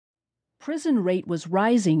Prison Rate Was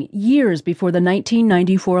Rising Years Before the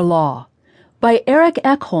 1994 Law by Erik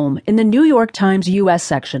Eckholm in the New York Times U.S.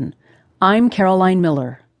 section. I'm Caroline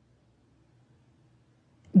Miller.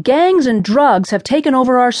 Gangs and drugs have taken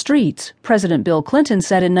over our streets, President Bill Clinton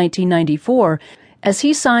said in 1994 as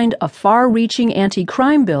he signed a far-reaching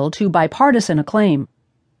anti-crime bill to bipartisan acclaim.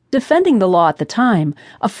 Defending the law at the time,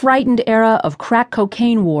 a frightened era of crack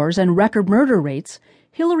cocaine wars and record murder rates,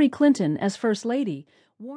 Hillary Clinton, as First Lady,